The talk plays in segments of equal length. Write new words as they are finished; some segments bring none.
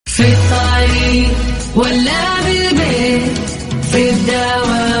في الطريق ولا بالبيت في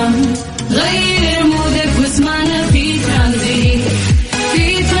الدوام غير مودك واسمعنا في ترانزيت.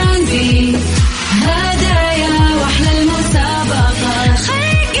 في ترانزيت هدايا واحلى المسابقة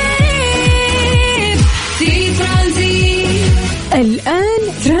خليك قريب في ترانزيت. الآن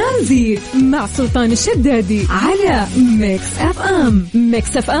ترانزيت مع سلطان الشدادي على ميكس اف ام.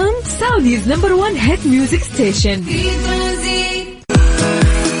 ميكس اف ام سعوديز نمبر 1 هيت ميوزك ستيشن. في ترانزيت.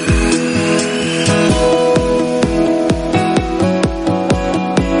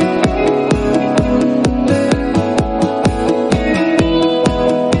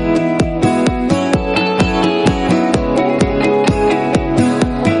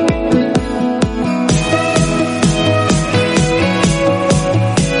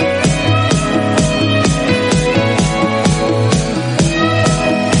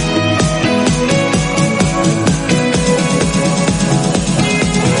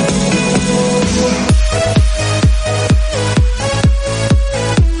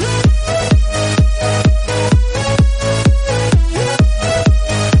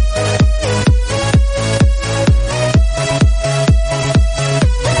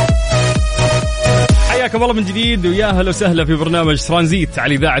 والله من جديد ويا اهلا وسهلا في برنامج ترانزيت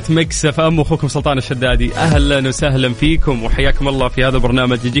على اذاعه ميكس اف ام. اخوكم سلطان الشدادي، اهلا وسهلا فيكم وحياكم الله في هذا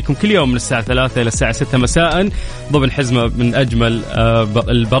البرنامج. يجيكم كل يوم من الساعه 3 الى الساعه 6 مساء ضمن حزمه من اجمل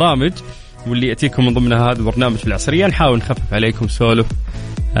البرامج، واللي ياتيكم من ضمنها هذا البرنامج في العصريه. نحاول نخفف عليكم سولف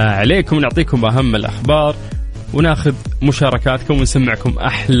عليكم، نعطيكم اهم الاخبار وناخذ مشاركاتكم ونسمعكم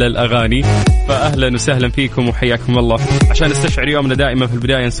احلى الاغاني. فاهلا وسهلا فيكم وحياكم الله. عشان نستشعر يومنا دائما في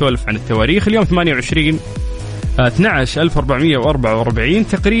البدايه نسولف عن التواريخ. اليوم 28/12/1444،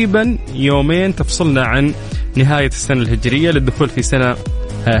 تقريبا يومين تفصلنا عن نهايه السنه الهجريه للدخول في سنه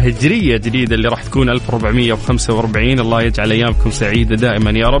هجريه جديده اللي راح تكون 1445. الله يجعل ايامكم سعيده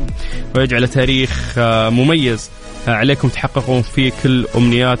دائما يا رب، ويجعل تاريخ مميز عليكم تحققون فيه كل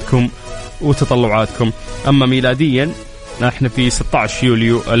امنياتكم وتطلعاتكم. أما ميلاديا احنا في 16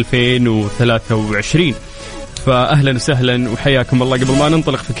 يوليو 2023. فأهلا وسهلا وحياكم الله. قبل ما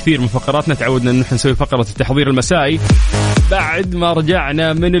ننطلق في كثير من فقراتنا، تعودنا أن نحن نسوي فقرة التحضير المسائي بعد ما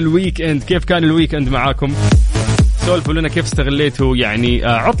رجعنا من الويك اند. كيف كان الويك اند معاكم؟ سولفوا لنا كيف استغليتوا يعني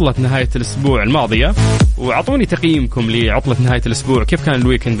عطلة نهاية الأسبوع الماضية، وعطوني تقييمكم لعطلة نهاية الأسبوع. كيف كان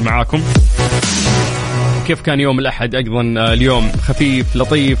الويك اند معاكم؟ كيف كان يوم الأحد أيضا؟ اليوم خفيف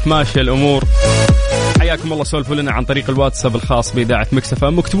لطيف ماشي الأمور؟ حياكم الله. سولفوا لنا عن طريق الواتساب الخاص بإذاعة ميكس اف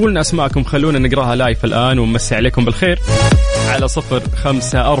ام، واكتبوا لنا أسماءكم خلونا نقراها لايف الآن ونمسي عليكم بالخير على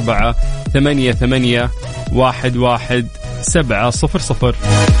 0548811700.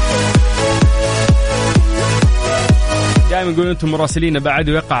 دائما نقول أنتم مراسلين بعد،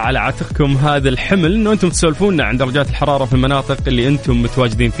 ويقع على عاتقكم هذا الحمل أنه أنتم تسولفونا عن درجات الحرارة في المناطق اللي أنتم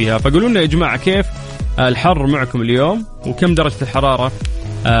متواجدين فيها. فقولوا لنا يا جماعة كيف الحر معكم اليوم وكم درجة الحرارة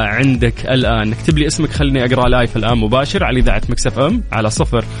عندك الآن. اكتب لي اسمك خليني أقرأ لايف الآن مباشر على إذاعة ميكس اف ام على 0548811700.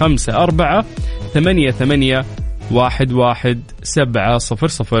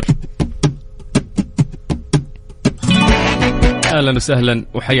 أهلا وسهلا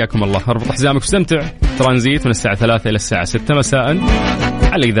وحياكم الله. اربط حزامك واستمتع. ترانزيت من الساعة 3 إلى الساعة 6 مساء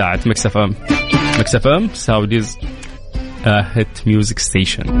على إذاعة ميكس اف ام. ميكس اف ام سعوديز هيت ميوزك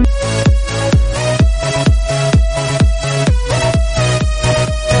ستيشن.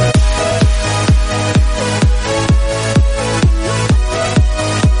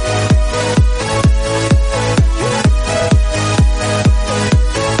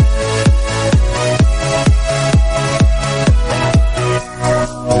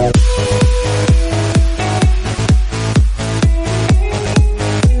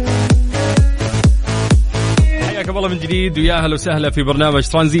 من جديد ويا اهلا وسهلا في برنامج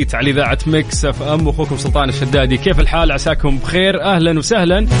ترانزيت على اذاعه ميكس اف ام. واخوكم سلطان الشدادي. كيف الحال؟ عساكم بخير. اهلا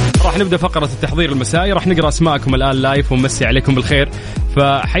وسهلا. راح نبدا فقره التحضير المسائي، راح نقرا اسماءكم الان لايف ونمسي عليكم بالخير.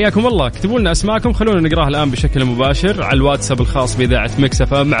 فحياكم الله. اكتبوا لنا اسماءكم خلونا نقراها الان بشكل مباشر على الواتساب الخاص باذاعه ميكس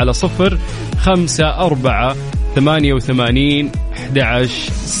اف ام على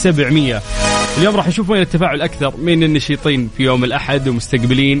 0548811700. اليوم راح نشوف وين التفاعل أكثر من النشيطين في يوم الأحد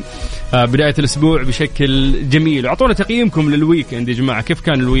ومستقبلين بداية الأسبوع بشكل جميل. وعطونا تقييمكم للويكند يا جماعة. كيف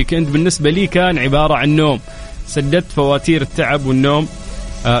كان الويكند؟ بالنسبة لي كان عبارة عن نوم. سددت فواتير التعب والنوم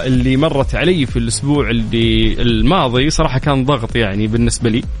اللي مرت علي في الأسبوع الماضي. صراحة كان ضغط يعني بالنسبة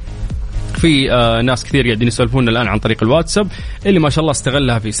لي. في ناس كثير قاعدين يسولفون الآن عن طريق الواتساب، اللي ما شاء الله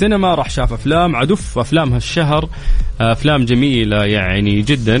استغلها في سينما، راح شاف أفلام عدف أفلام هالشهر، أفلام جميلة يعني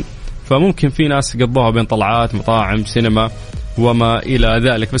جدا. فممكن في ناس قضوها بين طلعات مطاعم سينما. وما إلى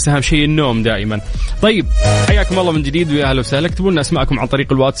ذلك، بس أهم شيء النوم دائما. طيب حياكم الله من جديد ويا أهلا وسهلا. اكتبوا لنا أسماءكم عن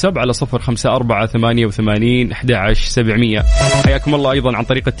طريق الواتساب على 0548811700. حياكم الله أيضا عن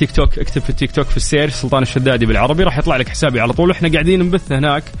طريق التيك توك، اكتب في التيك توك في السيرش سلطان الشدادي بالعربي راح يطلع لك حسابي على طول، وإحنا قاعدين نبث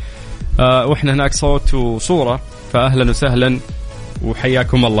هناك وإحنا هناك صوت وصورة، فأهلا وسهلا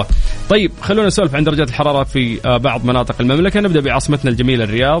وحياكم الله. طيب خلونا نسولف عن درجات الحرارة في بعض مناطق المملكة. نبدأ بعاصمتنا الجميلة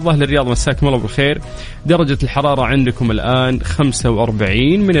الرياض. أهل الرياض مساكم الله بالخير. درجة الحرارة عندكم الآن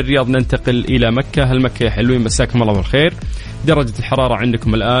 45. من الرياض ننتقل إلى مكة. أهل مكة يا حلوين مساكم الله بالخير. درجة الحرارة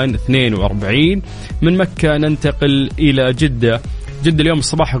عندكم الآن 42. من مكة ننتقل إلى جدة. جدة اليوم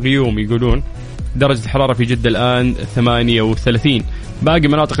الصباح غيوم يقولون. درجة الحرارة في جدة الآن 38. باقي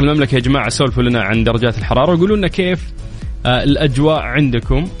مناطق المملكة يا جماعة سولفوا لنا عن درجات الحرارة وقولوا لنا كيف الأجواء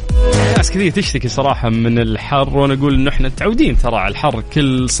عندكم. ناس كثير تشتكي صراحة من الحر، وأنا أقول إنه إحنا متعودين ترى على الحر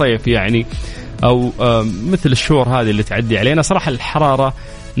كل صيف يعني، أو مثل الشهور هذه اللي تعدي علينا. صراحة الحرارة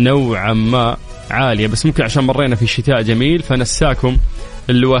نوعا ما عالية، بس ممكن عشان مرينا في شتاء جميل فنساكم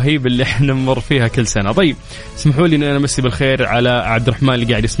الوهيب اللي احنا نمر فيها كل سنة. طيب اسمحوا لي ان انا امسي بالخير على عبد الرحمن اللي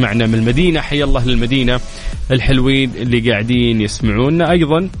قاعد يسمعنا من المدينة. حيا الله للمدينة الحلوين اللي قاعدين يسمعونا.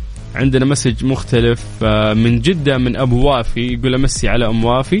 ايضا عندنا مسج مختلف من جدة من ابو وافي، يقول امسي على ام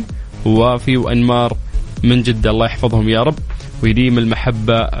وافي ووافي وانمار من جدة، الله يحفظهم يا رب ويديم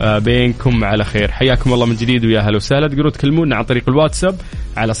المحبة بينكم على خير. حياكم الله من جديد ويا هلا وسهلا. تقدروا تكلمونا عن طريق الواتساب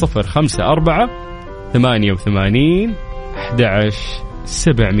على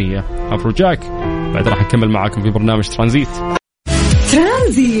 0548811700. أفرجاك بعد راح نكمل معاكم في برنامج ترانزيت.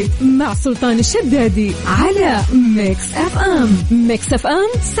 ترانزيت مع سلطان الشدادي على ميكس اف ام. ميكس اف ام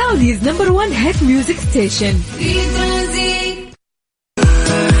سعوديز نمبر 1 هيت ميوزك ستيشن. في ترانزيت.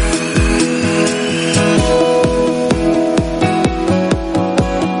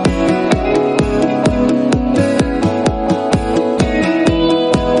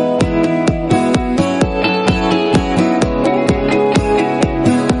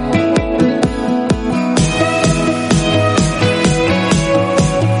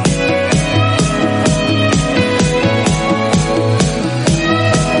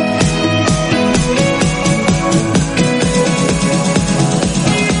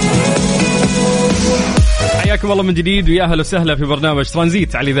 والله من جديد ويا اهلا وسهلا في برنامج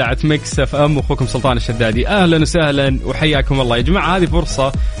ترانزيت على اذاعه ميكس اف ام، واخوكم سلطان الشدادي. اهلا وسهلا وحياكم الله يا جماعه. هذه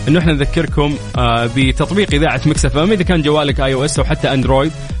فرصه انه احنا نذكركم بتطبيق اذاعه ميكس اف ام. اذا كان جوالك اي او اس او حتى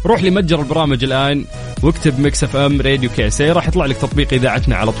اندرويد، روح لمتجر البرامج الان واكتب ميكس اف ام راديو كيسي، راح يطلع لك تطبيق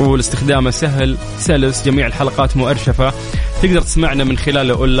اذاعتنا على طول. استخدامه سهل سلس، جميع الحلقات مؤرشفه، تقدر تسمعنا من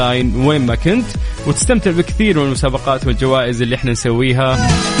خلاله اونلاين وين ما كنت، وتستمتع بكثير من المسابقات والجوائز اللي احنا نسويها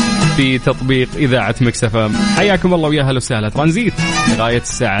في تطبيق إذاعة ميكس اف ام. حياكم الله ويا هلا وسهلا. ترانزيت لغاية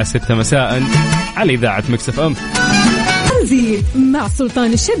الساعة 6 مساء على إذاعة ميكس اف ام. ترانزيت مع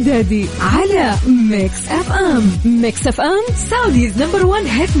سلطان الشدادي على ميكس اف ام. ميكس اف ام سعوديز نمبر 1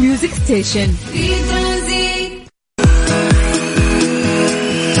 هيت ميوزك ستيشن. في ترانزيت.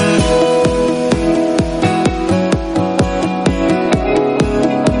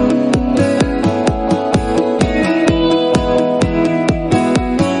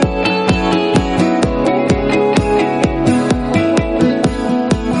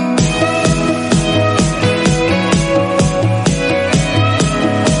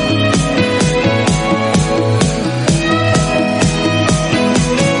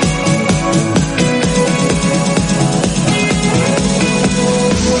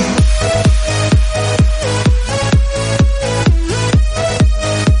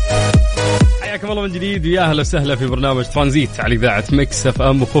 من جديد يا اهلا وسهلا في برنامج ترانزيت على اذاعه ميكس اف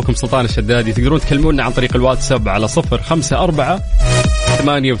ام، واخوكم سلطان الشدادي. تقدرون تكلمونا عن طريق الواتساب على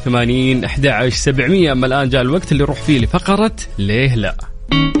 0548811700. اما الان جاء الوقت اللي نروح فيه لفقره ليه لا.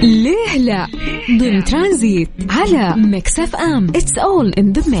 ليه لا ضمن ترانزيت على ميكس اف ام. It's all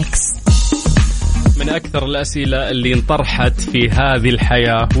in the mix. من أكثر الأسئلة اللي انطرحت في هذه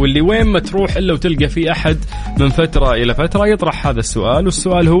الحياة، واللي وين ما تروح إلا وتلقى في أحد من فترة إلى فترة يطرح هذا السؤال،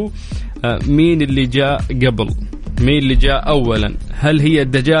 والسؤال هو مين اللي جاء قبل؟ مين اللي جاء أولا؟ هل هي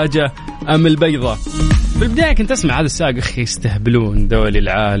الدجاجة أم البيضة؟ في البداية كنت أسمع هذا الساق أخي يستهبلون دول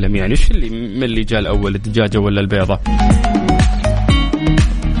العالم، يعني إيش من اللي جاء الأول، الدجاجة ولا البيضة؟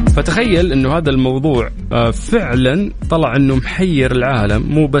 فتخيل انه هذا الموضوع فعلا طلع انه محير العالم،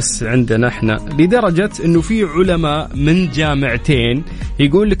 مو بس عندنا احنا، لدرجة انه في علماء من جامعتين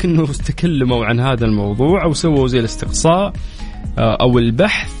يقول لك انه تكلموا عن هذا الموضوع او سووا زي الاستقصاء او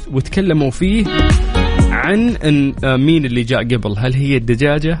البحث وتكلموا فيه عن ان مين اللي جاء قبل، هل هي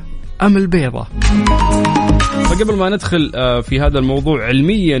الدجاجة أم البيضة؟ فقبل ما ندخل في هذا الموضوع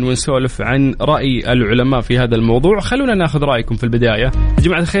علميا ونسولف عن رأي العلماء في هذا الموضوع، خلونا ناخذ رأيكم في البداية. يا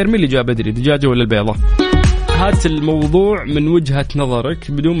جماعة الخير، مين اللي جاء بدري، الدجاجة ولا البيضة؟ هات الموضوع من وجهة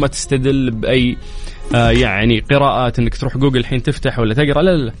نظرك بدون ما تستدل بأي يعني قراءات انك تروح جوجل الحين تفتح ولا تقرأ.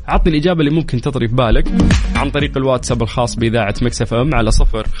 لا، عطني الإجابة اللي ممكن تطري في بالك عن طريق الواتساب الخاص بإذاعة ميكس اف ام على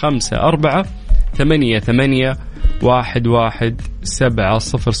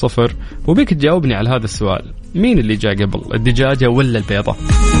 0548811700 وبيك تجاوبني على هذا السؤال. مين اللي جاء قبل، الدجاجة ولا البيضة؟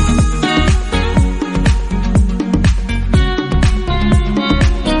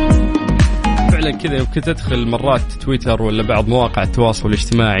 كذا يوم كنت أدخل مرات تويتر ولا بعض مواقع التواصل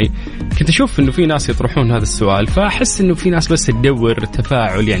الاجتماعي كنت أشوف إنه في ناس يطرحون هذا السؤال، فأحس إنه في ناس بس تدور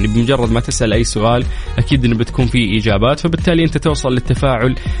تفاعل، يعني بمجرد ما تسأل أي سؤال أكيد إنه بتكون فيه إجابات، فبالتالي أنت توصل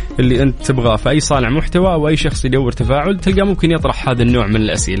للتفاعل اللي أنت تبغاه. فأي صانع محتوى أو أي شخص يدور تفاعل تلقى ممكن يطرح هذا النوع من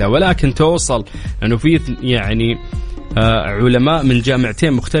الأسئلة، ولكن توصل إنه في يعني علماء من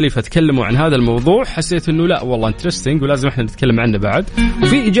جامعتين مختلفة تكلموا عن هذا الموضوع، حسيت انه لا والله انترستينج ولازم احنا نتكلم عنه بعد،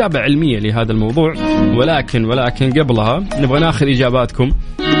 وفي إجابة علمية لهذا الموضوع. ولكن قبلها نبغى ناخذ إجاباتكم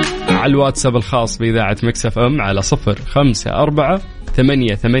على الواتساب الخاص بإذاعة ميكس اف ام على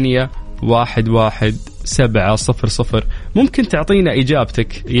 0548811700. ممكن تعطينا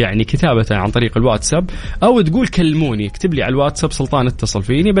إجابتك يعني كتابة عن طريق الواتساب، أو تقول كلموني، اكتب لي على الواتساب سلطان اتصل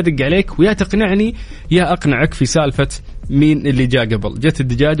فيني بدق عليك ويا تقنعني يا أقنعك في سالفة مين اللي جاء قبل، جت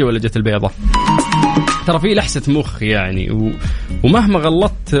الدجاجة ولا جت البيضة. ترى في لحسة مخ يعني ومهما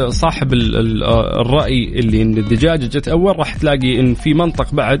غلطت صاحب الرأي اللي إن الدجاجة جت أول راح تلاقي إن في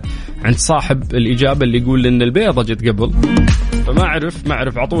منطق بعد عند صاحب الإجابة اللي يقول إن البيضة جت قبل. فما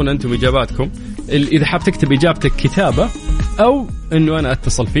أعرف عطونا أنتم إجاباتكم. إذا حاب تكتب إجابتك كتابة أو إنه أنا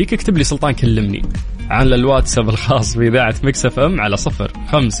أتصل فيك، اكتب لي سلطان كلمني على الواتساب الخاص بإذاعة ميكس اف ام على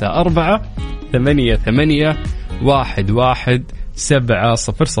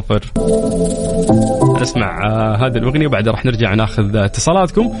 0548811700. نسمع هذه الأغنية وبعدها راح نرجع ناخذ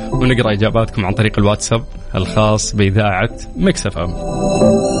اتصالاتكم ونقرأ إجاباتكم عن طريق الواتساب الخاص بإذاعة ميكس اف ام.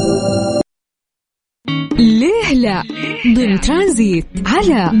 ليه لا ضمن ترانزيت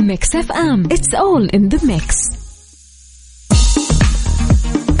على ميكس اف ام. It's all in the mix.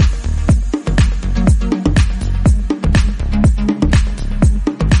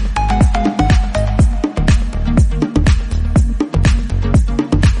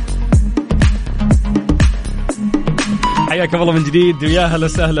 حياك الله من جديد ويا هلا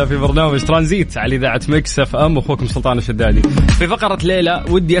وسهلا في برنامج ترانزيت على إذاعة ميكس اف ام، أخوكم سلطان الشدادي. في فقرة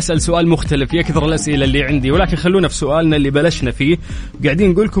ليلة ودي أسأل سؤال مختلف، يكثر الأسئلة اللي عندي، ولكن خلونا في سؤالنا اللي بلشنا فيه.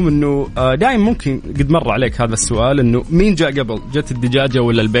 قاعدين نقول لكم إنه دائما ممكن قد مر عليك هذا السؤال، إنه مين جاء قبل، جت الدجاجة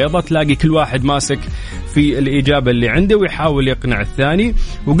ولا البيضة؟ تلاقي كل واحد ماسك في الإجابة اللي عنده ويحاول يقنع الثاني.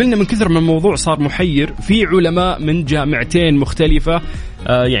 وقلنا من كثر من الموضوع صار محير، في علماء من جامعتين مختلفة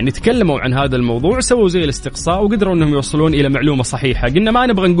يعني تكلموا عن هذا الموضوع، سووا زي الاستقصاء وقدروا انهم يوصلون الى معلومه صحيحه. قلنا ما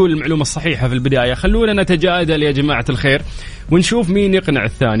نبغى نقول المعلومه الصحيحه في البدايه، خلونا نتجادل يا جماعه الخير ونشوف مين يقنع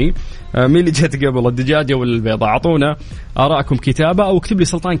الثاني. مين اللي جت قبل، الدجاجه ولا البيضه؟ اعطونا ارائكم كتابه او اكتب لي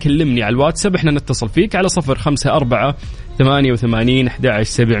سلطان كلمني على الواتساب، احنا نتصل فيك على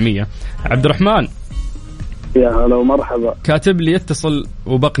 0548811700. عبد الرحمن يا هلا ومرحبا. كاتب لي اتصل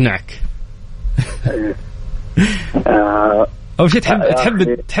وبقنعك. أول شيء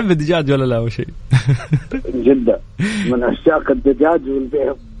تحب الدجاج ولا لا؟ أول شيء جدا من عشاق الدجاج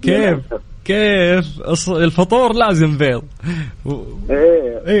والبيض. كيف الفطور لازم بيض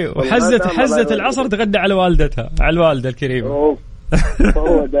ايه وحزة العصر تغدى على والدتها، على الوالدة الكريمة. هو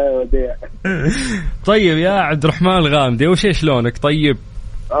ده وديع. طيب يا عبد الرحمن الغامدي، وش شلونك؟ طيب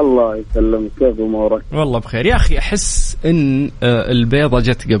الله يسلمك، كيف امورك؟ والله بخير يا اخي. احس ان البيضة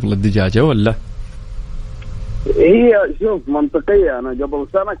جت قبل الدجاجة ولا؟ هي شوف منطقية، أنا قبل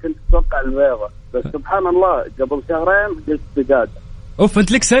سنة كنت أتوقع البيضة، بس سبحان الله قبل شهرين قلت دجاجة. أوف،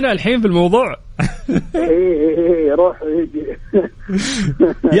 أنت لك سنة الحين في الموضوع. إيه روح ويجي.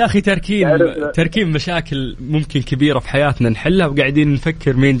 يا أخي تركيب مشاكل ممكن كبيرة في حياتنا نحلها وقاعدين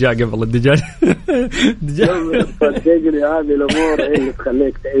نفكر مين جاء قبل الدجاج. صدقني هذه الأمور هي اللي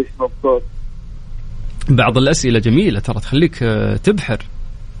تخليك تعيش مبسوط. بعض الأسئلة جميلة ترى تخليك تبحر.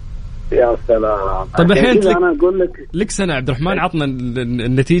 يا سلام. طيب الحين أنا أقول لك سنة عبد الرحمن، عطنا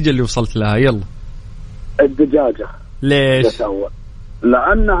النتيجة اللي وصلت لها يلا. الدجاجة. ليش؟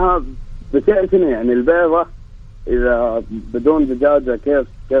 لأنها بتعتني يعني البيضة إذا بدون دجاجة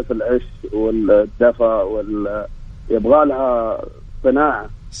كيف العيش والدفا يبغى لها صناعة.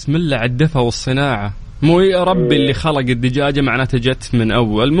 بسم الله على الدفا والصناعة. مو ربي اللي خلق الدجاجة معناته جت من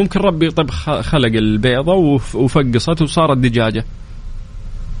أول، ممكن ربي طب خلق البيضة وفقصت وصارت دجاجة.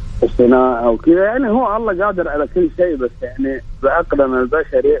 الصناعة وكذا، يعني هو الله قادر على كل شيء، بس يعني بعقلنا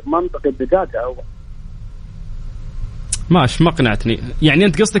البشري منطق الدجاجة هو. ماش ما قنعتني. يعني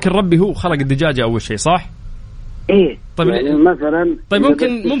أنت قصدك الربي هو خلق الدجاجة أول شيء صح؟ إيه طيب يعني مثلا طيب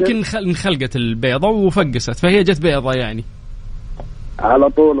ممكن انخلقت البيضة وفقست فهي جت بيضة يعني على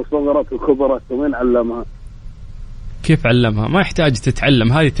طول صغرت وكبرت ومن علمها؟ كيف علمها؟ ما يحتاج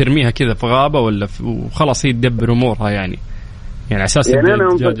تتعلم، هذه ترميها كذا في غابة ولا وخلاص هي تدبر أمورها يعني أساس يعني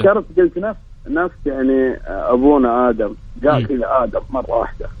أنا فكرت قلت نفس يعني أبونا آدم جاء كذا آدم مرة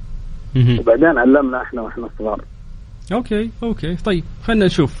واحدة وبعدين علمنا إحنا وإحنا صغار. أوكي طيب خلنا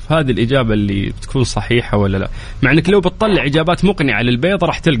نشوف هذه الإجابة اللي بتكون صحيحة ولا لا، مع أنك لو بتطلع إجابات مقنعة للبيضة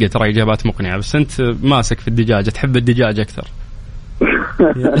راح تلقى ترى إجابات مقنعة، بس أنت ماسك في الدجاجة، تحب الدجاج أكثر.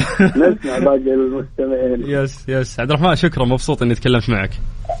 نسمع باقي المستمعين. يس عبد الرحمن شكرا، مبسوط إني تكلمت معك.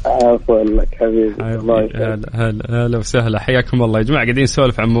 عفوا لك حبيبي. الله يسعدك. هلا وسهلا، حياكم الله يا جماعة. قاعدين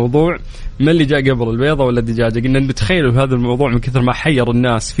نسولف عن موضوع من اللي جاء قبل البيضة ولا الدجاجة. قلنا نتخيلوا هذا الموضوع من كثر ما حير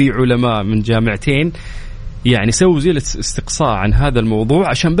الناس، في علماء من جامعتين يعني سووا زي استقصاء عن هذا الموضوع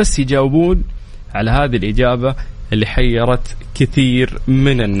عشان بس يجاوبون على هذه الإجابة اللي حيرت كثير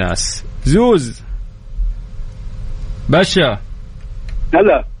من الناس. زوز باشا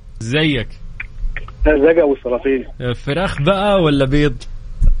هلا زيك؟ زقة والصراصير. فراخ بقى ولا بيض؟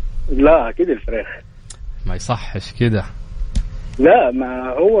 لا أكيد الفراخ. ما يصحش كده. لا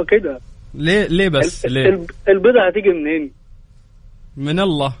ما هو كده. ليه بس ليه؟ البيضة هتيجي منين؟ من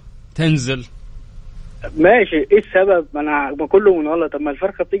الله تنزل. ماشي، ايه السبب؟ ما كله من الله. طب ما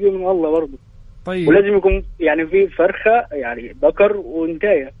الفرخة بتيجي من الله برضه. طيب ولازم يكون يعني في فرخة يعني ذكر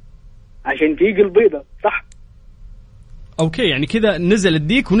وانتاية عشان تيجي البيضة صح؟ اوكي يعني كذا نزل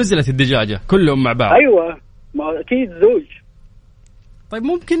الديك ونزلت الدجاجة كلهم مع بعض. ايوه ما اكيد زوج. طيب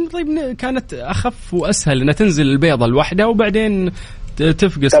ممكن كانت اخف واسهل انها تنزل البيضة الواحدة وبعدين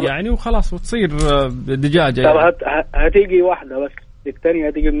تفقس يعني وخلاص وتصير دجاجة. طب يعني هتيجي واحدة بس، الثانية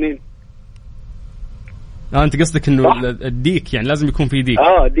هتيجي منين؟ انت قصدك انه الديك يعني لازم يكون في ديك.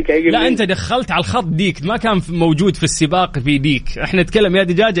 الديك هيجي لا منين؟ انت دخلت على الخط ديك، ما كان موجود في السباق في ديك. احنا نتكلم يا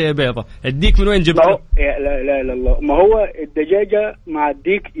دجاجة يا بيضة. الديك من وين جبته؟ لا الله، ما هو الدجاجة مع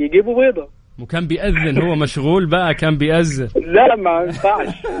الديك يجيبوا بيضة. وكان بيأذن هو مشغول بقى كان بيأذن. لا ما ينفعش،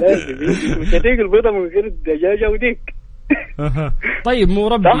 لازم مش هتيجي البيضة من غير الدجاجة وديك. طيب مو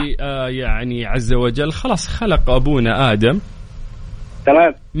ربي يعني عز وجل خلاص خلق أبونا آدم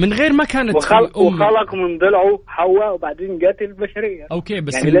تمام من غير ما كانت وخلق من ضلعه حواء وبعدين جات البشرية. اوكي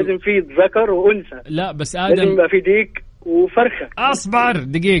بس يعني لازم في ذكر وانثى. لا بس آدم لازم يبقى في ديك وفرخة. اصبر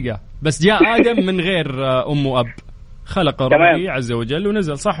دقيقة بس. جاء آدم من غير ام واب، خلق ربي عز وجل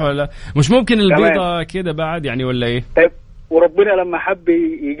ونزل صح ولا مش ممكن البيضة كده بعد يعني ولا ايه؟ طيب وربنا لما حب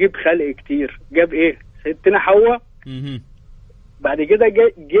يجيب خلق كتير جاب ايه؟ ستنا حواء. بعد كده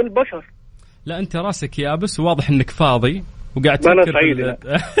جه البشر. لا انت راسك يابس وواضح انك فاضي وقاعد تفكر. أنا صعيدي.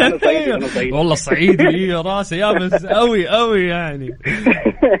 أنا صعيدي والله صعيدي. إيه راسه يابس قوي يعني.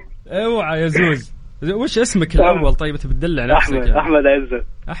 اوعى يا زوز. وش اسمك الأول؟ طيب تبدلع نفسك. أحمد عزت.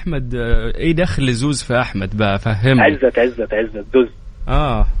 أحمد ايه دخل زوز في أحمد بقى فهمني. عزت زوز.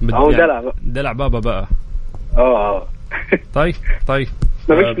 هو دلع بابا بقى. طيب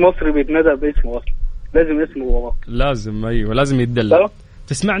ما فيش مصري بيتندى باسمه أصلا، لازم اسمه بابا. لازم أيوة لازم يتدلع.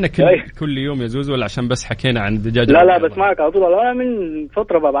 تسمعنا كل يوم يا زوز ولا عشان بس حكينا عن الدجاجة؟ لا بسمعك على طول. أنا من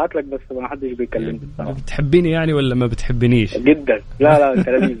فترة ببعت لك بس ما حدش بيكلمني. بتحبيني يعني ولا ما بتحبنيش؟ جدا. لا انت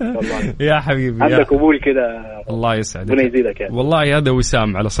لذيذ والله. يا حبيبي عندك قبول كده. الله يسعدك. ربنا يزيدك يعني. والله هذا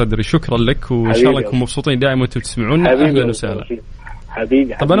وسام على صدري. شكرا لك وإن شاء الله نكون مبسوطين دائما وانتم تسمعونا. أهلا وسهلا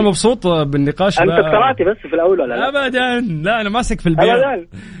حبيبي. طب أنا مبسوط بالنقاش. أنت اقتنعتي بس في الأول ولا لا؟ أبدا لا أنا ماسك في البيض. أبدا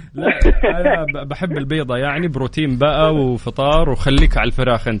لا أنا بحب البيضة يعني بروتين بقى وفطار. وخليك على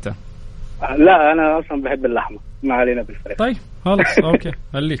الفراخ أنت. لا أنا أصلا بحب اللحمة، ما علينا بالفراخ. طيب خلاص أوكي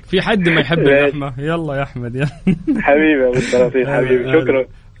خليك. في حد ما يحب اللحمة؟ يلا يا أحمد يلا. حبيبي أبو الصراصير حبيبي. شكرا.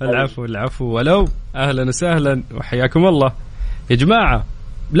 العفو ولو. أهلا وسهلا وحياكم الله يا جماعة.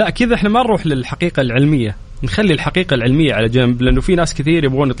 لا كذا احنا ما نروح للحقيقة العلمية، نخلي الحقيقة العلمية على جنب لأنه في ناس كثير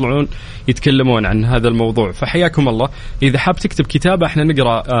يبغون يطلعون يتكلمون عن هذا الموضوع. فحياكم الله. إذا حاب تكتب كتابة احنا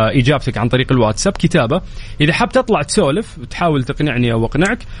نقرأ إجابتك عن طريق الواتساب كتابة. إذا حاب تطلع تسولف وتحاول تقنعني أو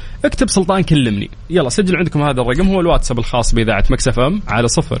أقنعك اكتب سلطان كلمني. يلا سجل عندكم هذا الرقم، هو الواتساب الخاص بإذاعة مكس اف ام على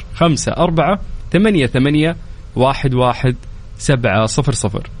 0548811700.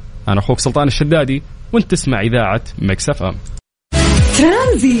 أنا أخوك سلطان الشدادي وانت تسمع إذاعة مكس اف ام.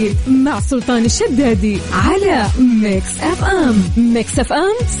 ترانزيت مع سلطان الشدادي على ميكس اف ام. ميكس اف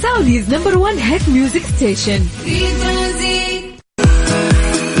ام سعوديز نمبر 1 هيت ميوزك ستيشن. في ترانزيت.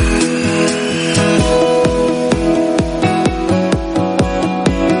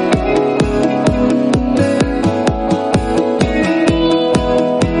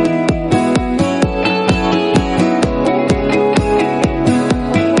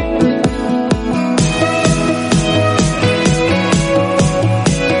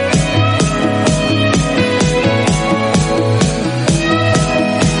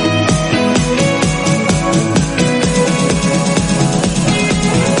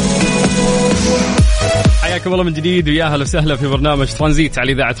 الله من جديد ويا اهلا وسهلا في برنامج ترانزيت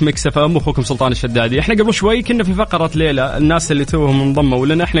على اذاعه مكس اف ام. اخوكم سلطان الشدادي. احنا قبل شوي كنا في فقره ليله، الناس اللي توهم انضموا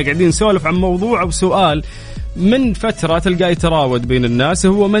لنا احنا قاعدين نسولف عن موضوع او سؤال من فتره تلقاه يتراود بين الناس،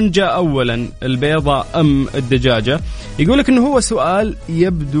 هو من جاء اولا البيضه ام الدجاجه. يقول لك انه هو سؤال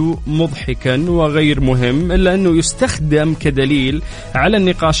يبدو مضحكا وغير مهم، الا انه يستخدم كدليل على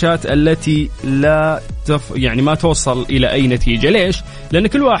النقاشات التي لا يعني ما توصل الى اي نتيجه. ليش؟ لان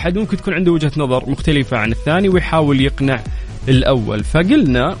كل واحد ممكن تكون عنده وجهه نظر مختلفه عن الثاني ويحاول يقنع الاول.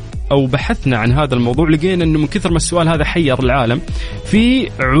 فقلنا أو بحثنا عن هذا الموضوع، لقينا أنه من كثر ما السؤال هذا حير العالم، في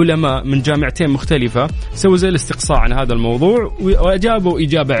علماء من جامعتين مختلفة سووا زي الاستقصاء عن هذا الموضوع وأجابوا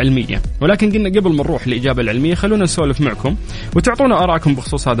إجابة علمية. ولكن قلنا قبل ما نروح لإجابة العلمية خلونا نسولف معكم وتعطونا آراءكم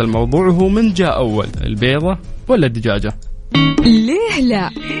بخصوص هذا الموضوع، وهو من جاء أول البيضة ولا الدجاجة؟ ليه لا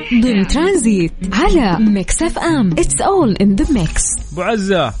ضمن ترانزيت على ميكس اف ام. It's all in the mix. أبو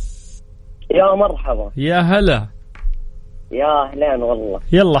عزة يا مرحبا. يا هلا. يا أهلين والله.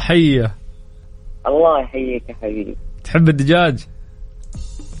 يلا حية. الله يحييك يا حبيبي. تحب الدجاج؟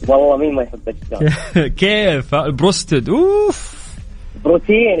 والله مين ما يحب الدجاج. كيف بروستد؟ أوف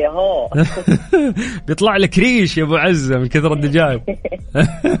بروتين يا هو. بيطلع لك ريش يا أبو عزة من كثر الدجاج.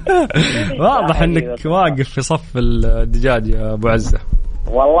 واضح أنك واقف في صف الدجاج يا أبو عزة.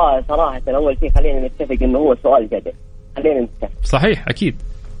 والله صراحة أول شيء خلينا نتفق إنه هو سؤال جدل، خلينا نتفق. صحيح أكيد.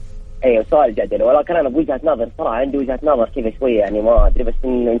 ايوه سؤال جدل، ولكن انا بوجهه نظر صراحه عندي وجهه نظر كذا شويه يعني ما ادري، بس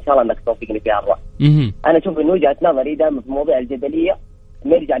ان شاء الله انك توفقني فيها الراي. انا اشوف ان وجهه نظري دائما في المواضيع الجدليه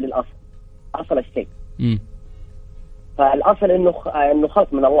نرجع للاصل، اصل الشيء. فالاصل انه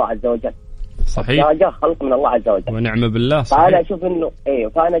خلق من الله عز وجل. صحيح. الدجاجه خلق من الله عز وجل ونعم بالله. صحيح.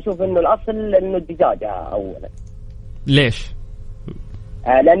 فانا اشوف انه الاصل انه الدجاجه اولا. ليش؟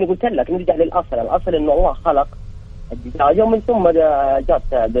 لاني قلت لك نرجع للاصل، الاصل انه الله خلق الدجاجة ومن ثم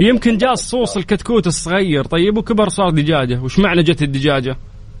جات. يمكن جاء الصوص الكتكوت الصغير طيب وكبر صار دجاجة. وش معنى جت الدجاجة؟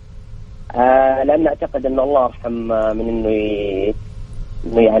 لأن أعتقد أن الله رحم من إنه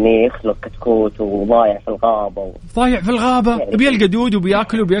يعني يخلق كتكوت وضايع في الغابة ضايع في الغابة يعني بيلقى دود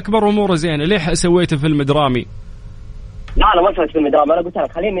وبياكل وبيكبر وأموره زينة. ليه سويته فيلم درامي؟ لا أنا ما سويت فيلم درامي، أنا قلت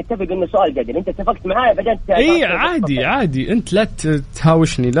لك خلينا نتفق إنه سؤال جدل. أنت اتفقت معايا بعدين. إيه عادي أنت لا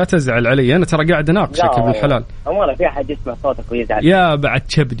تهاوشني، لا تزعل علي، أنا ترى قاعد أناقشك بالحلال. أمانة في أحد يسمع صوتك ويزعل يا بعد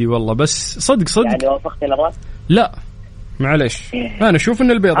كبدي والله، بس صدق يعني وافقت الرأي؟ لا معليش، أنا أشوف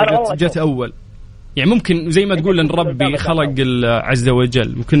إن البيضة جت أول. يعني ممكن زي ما تقول ان ربي خلق عز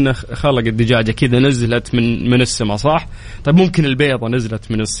وجل، ممكن خلق الدجاجة كذا نزلت من السماء، صح؟ طيب ممكن البيضة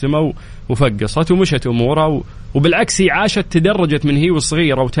نزلت من السماء وفقصت ومشت أمورها وبالعكس هي عاشت تدرجت من هي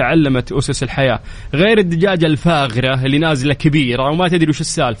وصغيرة وتعلمت أسس الحياة، غير الدجاجة الفاغرة اللي نازلة كبيرة وما تدري وش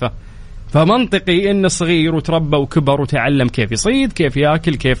السالفة. فمنطقي إن صغير وتربى وكبر وتعلم كيف يصيد، كيف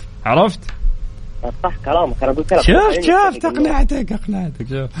يأكل، كيف. عرفت؟ صح كلامك. انا قلت لك شوف اقنعتك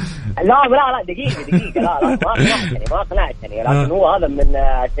شوف. لا دقيقه لا ما اقنعتني، لكن هو هذا من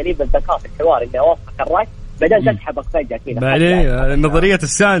اساليب الذكاء في الحوار اني اوافقك الراي بعدين تسحبك فجاه كذا. بعدين نظريه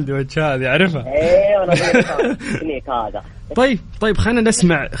الساندويتش هذه عارفها. ايوه نظريه هذا. طيب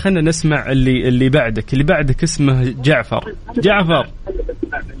خلينا نسمع اللي بعدك اسمه جعفر.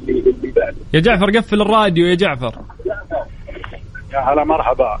 يا جعفر قفل الراديو يا جعفر. يا هلا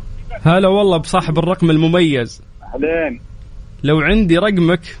مرحبا. هلا والله بصاحب الرقم المميز. أهلين. لو عندي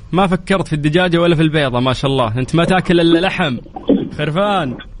رقمك ما فكرت في الدجاجة ولا في البيضة، ما شاء الله أنت ما تأكل إلا لحم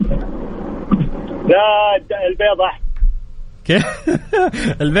خرفان. لا البيض أحسن. كيف؟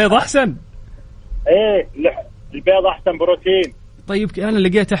 البيض أحسن؟ إيه البيض أحسن بروتين. طيب أنا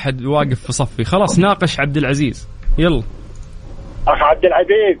لقيت أحد واقف في صفي، خلاص ناقش عبد العزيز. يلا أخ عبد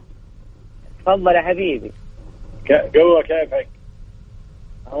العزيز تفضل يا حبيبي. قوة كيفك؟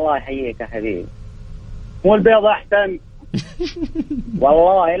 الله يحييك يا حبيبي. مو البيض أحسن؟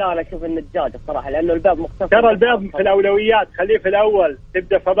 والله لا أنا أشوف إن الدجاج الصراحة، لأنه البيض مختصر. ترى البيض في الأولويات، خليه في الأول،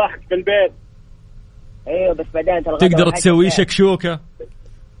 تبدأ صباحك بالبيض. أيوة بس بعدين تقدر تسوي شكشوكة.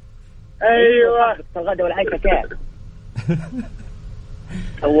 أيوة الغداء والعشاء كيف؟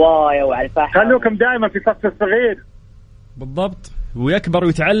 هواية وعلى الفحم. خلوكم دائما في صف الصغير. بالضبط، ويكبر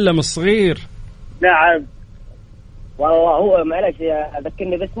ويتعلم الصغير. نعم والله هو معلش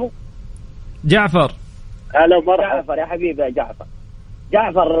ذكرني باسمه. جعفر. هلا ومرحبا. جعفر يا حبيبي.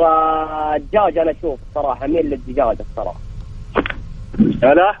 جعفر الدجاج أنا أشوف صراحة ميل للدجاج الصراحة.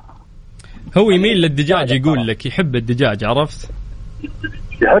 هلا هو يميل للدجاج، يقول لك يحب الدجاج. عرفت؟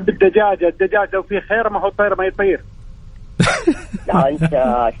 يحب الدجاج لو في خير ما هو طير ما يطير. لا أنت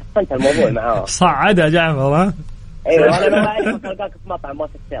شخصنت الموضوع معاه. صعدها جعفر. ها ايوه انا ما اعرف القاك في مطعم ما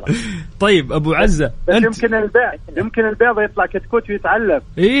تكسره. طيب ابو عزة يمكن البيض يطلع كتكوت ويتعلم.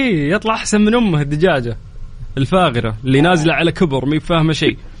 ايه يطلع احسن من امه الدجاجه. الفاغرة اللي نازلة على كبر مي فاهمة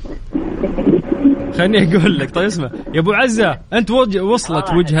شيء. خليني أقول لك. طيب اسمع يا أبو عزة، أنت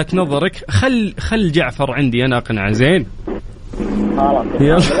وصلت وجهة نظرك، خل جعفر عندي أنا أقنع. زين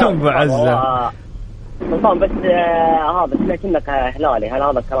يلا أبو عزة. سلطان بس هذا سمعت إنك هلالي، هل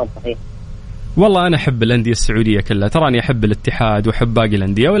هذا الكلام صحيح؟ والله أنا أحب الأندية السعودية كلها، تراني أحب الاتحاد وأحب باقي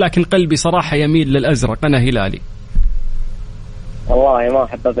الأندية، ولكن قلبي صراحة يميل للأزرق. أنا هلالي. والله ما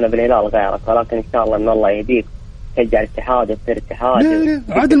حببنا بالهلال غيرك، ولكن إن شاء الله إن الله يهديك ترجع الاتحاد وتصير اتحاد. لا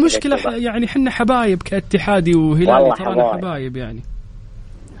عاد المشكلة يعني حنا حبايب كاتحادي وهلالي، ترانا حبايب يعني.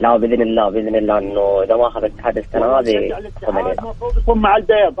 لا بإذن الله بإذن الله إنه إذا ما أخذ الاتحاد السنة هذه المفروض يكون مع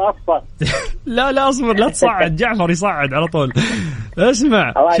البيض أصفر. لا أصبر لا تصعد. جعفر يصعد على طول.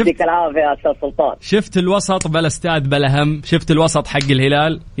 اسمع الله يديك العافية يا أستاذ سلطان. شفت الوسط بلا استاذ بلا هم، شفت الوسط حق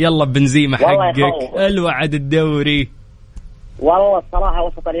الهلال، يلا بنزيمة حقك الوعد الدوري. والله الصراحة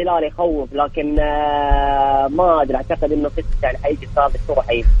وسط الهلال يخوف، لكن ما أدري، أعتقد إنه في يعني حيجي صار الشهور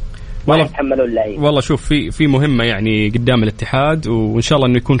حيجي يتحملوا اللعيبة. والله شوف في مهمة يعني قدام الاتحاد، وإن شاء الله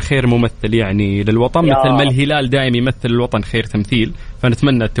إنه يكون خير ممثل يعني للوطن، مثل ما الهلال دائما يمثل الوطن خير تمثيل،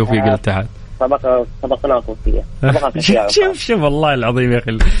 فنتمنى التوفيق للاتحاد. سبقناكم فيها. شوف والله العظيم يا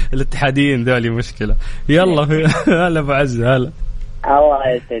أخي الاتحاديين ذولي مشكلة. يلا هلا أبو عزة. هلا الله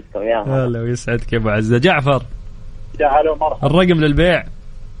يسعدكم يا هلا ويسعدك يا أبو عزة. جعفر هلا ومرحبا. الرقم للبيع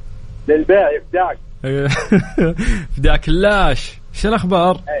يفداك. فداك اللاش. شو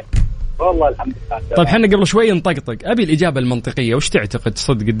الأخبار؟ والله الحمد لله. طيب حنا قبل شوي نطقطق، أبي الإجابة المنطقية. وش تعتقد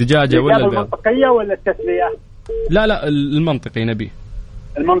صدق الدجاجة ولا البيض؟ المنطقية ولا التسلية؟ لا المنطقي نبي.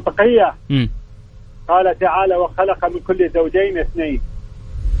 المنطقية. قال تعالى وخلق من كل زوجين اثنين.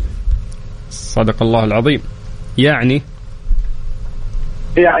 صدق الله العظيم. يعني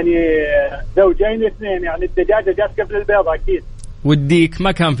زوجين اثنين، يعني الدجاجة جات قبل البيض أكيد. والديك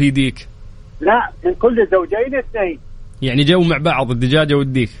ما كان في ديك؟ لا، من كل زوجين اثنين، يعني جو مع بعض الدجاجة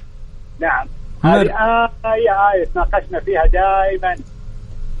والديك. نعم. هذه آية تناقشنا فيها دائما.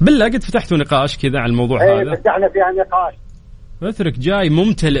 بالله قد فتحتوا نقاش كذا عن الموضوع هذا؟ فتحنا فيها نقاش. أترك جاي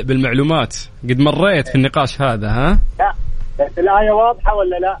ممتلئ بالمعلومات، قد مريت في النقاش هذا ها؟ لا بس الآية واضحة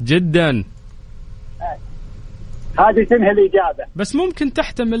ولا لا؟ جدا. هذه تنهي الإجابة، بس ممكن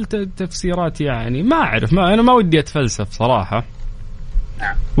تحتمل تفسيرات يعني ما أعرف، أنا ما ودي أتفلسف صراحة،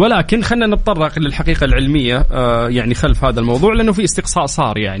 ولكن خلنا نتطرق للحقيقة العلمية يعني خلف هذا الموضوع، لأنه في استقصاء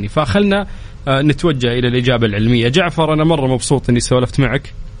صار يعني، فخلنا نتوجه إلى الإجابة العلمية. جعفر أنا مرة مبسوط إني سولفت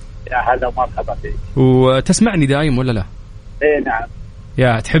معك. يا هلا ومرحبا فيك. وتسمعني دايم ولا لا؟ إيه نعم.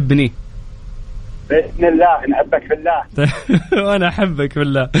 يا تحبني؟ بإذن الله نحبك في الله. وأنا أحبك في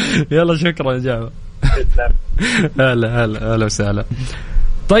الله. يلا شكرا جعفر. هلا وسهلا.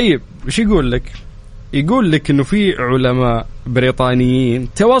 طيب وش يقول لك؟ يقول لك إنه في علماء بريطانيين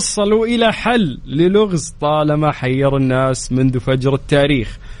توصلوا إلى حل للغز طالما حير الناس منذ فجر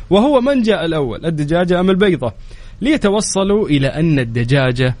التاريخ، وهو من جاء الأول الدجاجة أم البيضة، ليتوصلوا إلى أن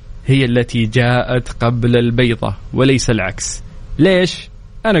الدجاجة هي التي جاءت قبل البيضة وليس العكس. ليش؟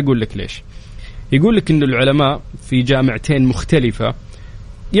 أنا أقول لك ليش. يقول لك إن العلماء في جامعتين مختلفة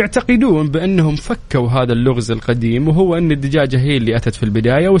يعتقدون بأنهم فكوا هذا اللغز القديم، وهو أن الدجاجة هي اللي أتت في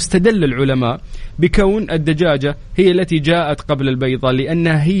البداية، واستدل العلماء بكون الدجاجة هي التي جاءت قبل البيضة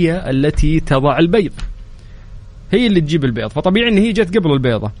لأنها هي التي تضع البيض، هي اللي تجيب البيض، فطبيعي أن هي جت قبل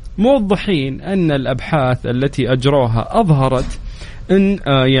البيضة. موضحين أن الأبحاث التي أجروها أظهرت أن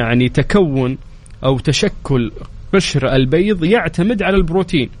يعني تكون أو تشكل قشر البيض يعتمد على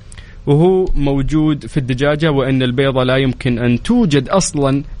البروتين، وهو موجود في الدجاجة، وأن البيضة لا يمكن أن توجد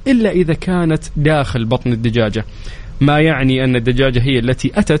أصلا إلا إذا كانت داخل بطن الدجاجة، ما يعني أن الدجاجة هي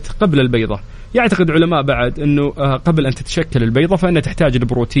التي أتت قبل البيضة. يعتقد علماء بعد أنه قبل أن تتشكل البيضة فإنها تحتاج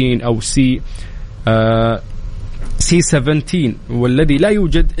البروتين أو C17 والذي لا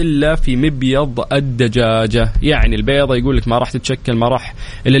يوجد إلا في مبيض الدجاجة. يعني البيضة يقول لك ما راح تتشكل، ما راح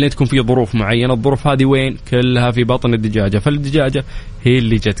إلا لين تكون في ظروف معينة، الظروف هذه وين؟ كلها في بطن الدجاجة، فالدجاجة هي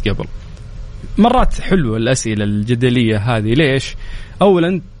اللي جت قبل. مرات حلوة الأسئلة الجدلية هذه. ليش؟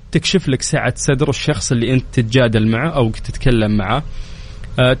 أولا تكشف لك سعة صدر الشخص اللي أنت تتجادل معه أو تتكلم معه،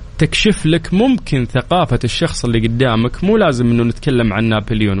 تكشف لك ممكن ثقافة الشخص اللي قدامك. مو لازم أنه نتكلم عن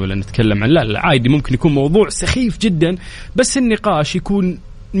نابليون ولا نتكلم عن لا عادي، ممكن يكون موضوع سخيف جدا بس النقاش يكون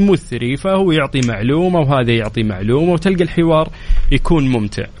مثري، فهو يعطي معلومة وهذا يعطي معلومة وتلقى الحوار يكون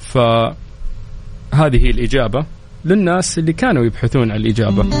ممتع. فهذه هي الإجابة للناس اللي كانوا يبحثون عن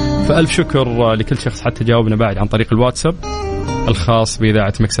الإجابة. فألف شكر لكل شخص حتى جاوبنا بعد عن طريق الواتساب. الخاص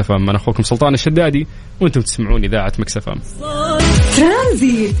بإذاعة ميكس اف ام. أنا أخوكم سلطان الشدادي وأنتم تسمعون إذاعة ميكس اف ام.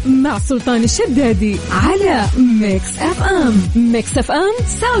 ترانزيت مع سلطان الشدادي على ميكس اف ام. ميكس اف ام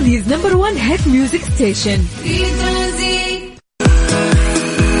سعوديز نمبر 1 هيت ميوزك ستيشن. في ترانزيت.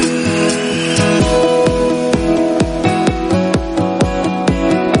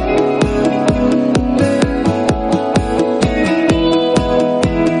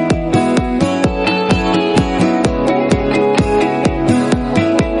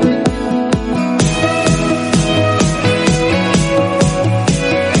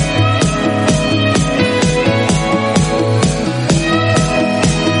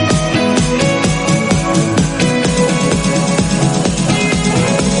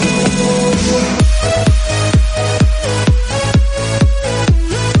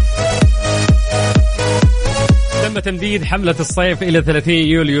 تمديد حملة الصيف إلى 30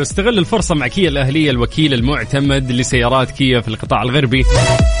 يوليو. استغل الفرصة مع كيا الأهلية، الوكيل المعتمد لسيارات كيا في القطاع الغربي.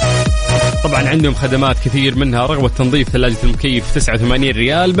 طبعا عندهم خدمات كثير، منها رغبة تنظيف ثلاجة المكيف 89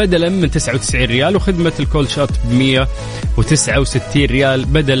 ريال بدلا من 99 ريال، وخدمة الكول شوت ب 169 ريال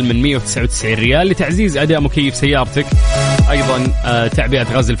بدل من 199 ريال لتعزيز أداء مكيف سيارتك. أيضا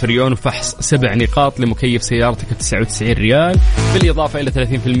تعبئة غاز الفريون وفحص 7 نقاط لمكيف سيارتك ب 99 ريال، بالإضافة إلى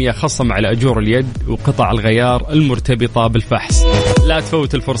 30% خصم على أجور اليد وقطع الغيار المرتبطة بالفحص. لا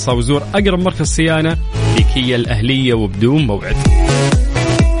تفوت الفرصة وزور أقرب مركز صيانة لكيا الأهلية وبدون موعد.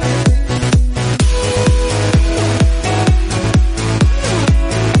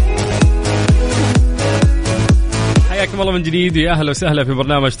 حياكم الله من جديد ويا أهلا وسهلا في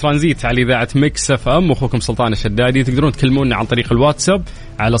برنامج ترانزيت على إذاعة ميكس اف ام. أخوكم سلطان الشدادي. تقدرون تكلمونا عن طريق الواتساب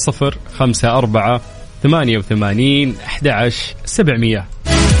على 054-88-11-700.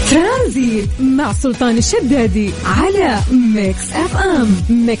 ترانزيت مع سلطان الشدادي على ميكس اف ام.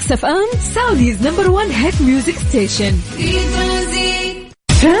 ميكس اف ام سعوديز نمبر 1 هيت ميوزك ستيشن. في ترانزيت.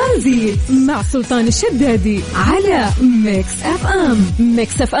 ترانزيت مع سلطان الشدادي على ميكس اف ام.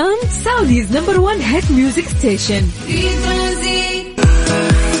 ميكس اف ام سعوديز نمبر 1 هيت ميوزك ستيشن. في ترانزيت.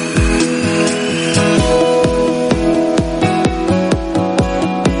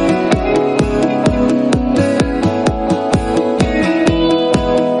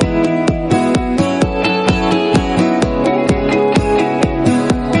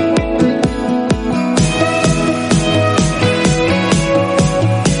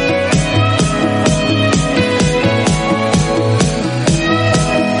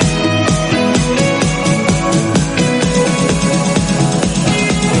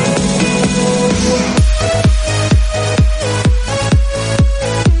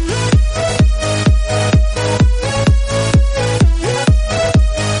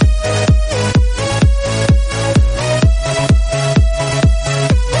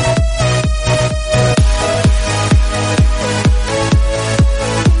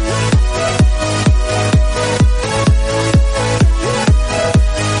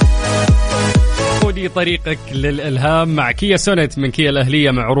 طريقك للإلهام مع كيا سونيت من كيا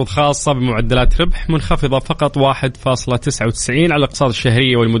الأهلية، مع عروض خاصة بمعدلات ربح منخفضة فقط 1.99 على الأقساط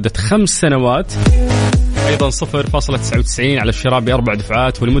الشهرية ولمدة 5 سنوات. أيضا 0.99 على الشراء ب4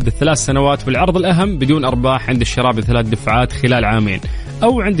 دفعات ولمدة 3 سنوات. والعرض الأهم بدون أرباح عند الشراء ب3 دفعات خلال عامين،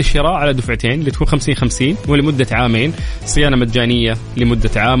 أو عند الشراء على دفعتين اللي تكون 50-50 ولمدة عامين. صيانة مجانية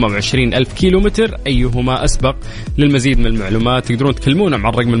لمدة عام أو 20,000 كيلومتر أيهما أسبق. للمزيد من المعلومات تقدرون تكلمونا مع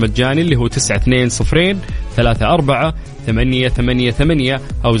الرقم المجاني اللي هو 92034888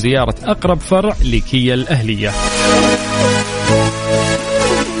 أو زيارة أقرب فرع لكيا الأهلية.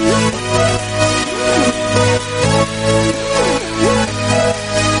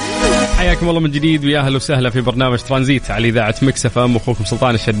 حياكم الله من جديد ويا أهلا وسهلا في برنامج ترانزيت على إذاعة ميكس اف ام. أخوكم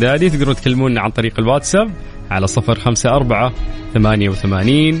سلطان الشدادي. تقدرون تكلمونا عن طريق الواتساب على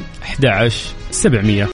 054-88-11-700.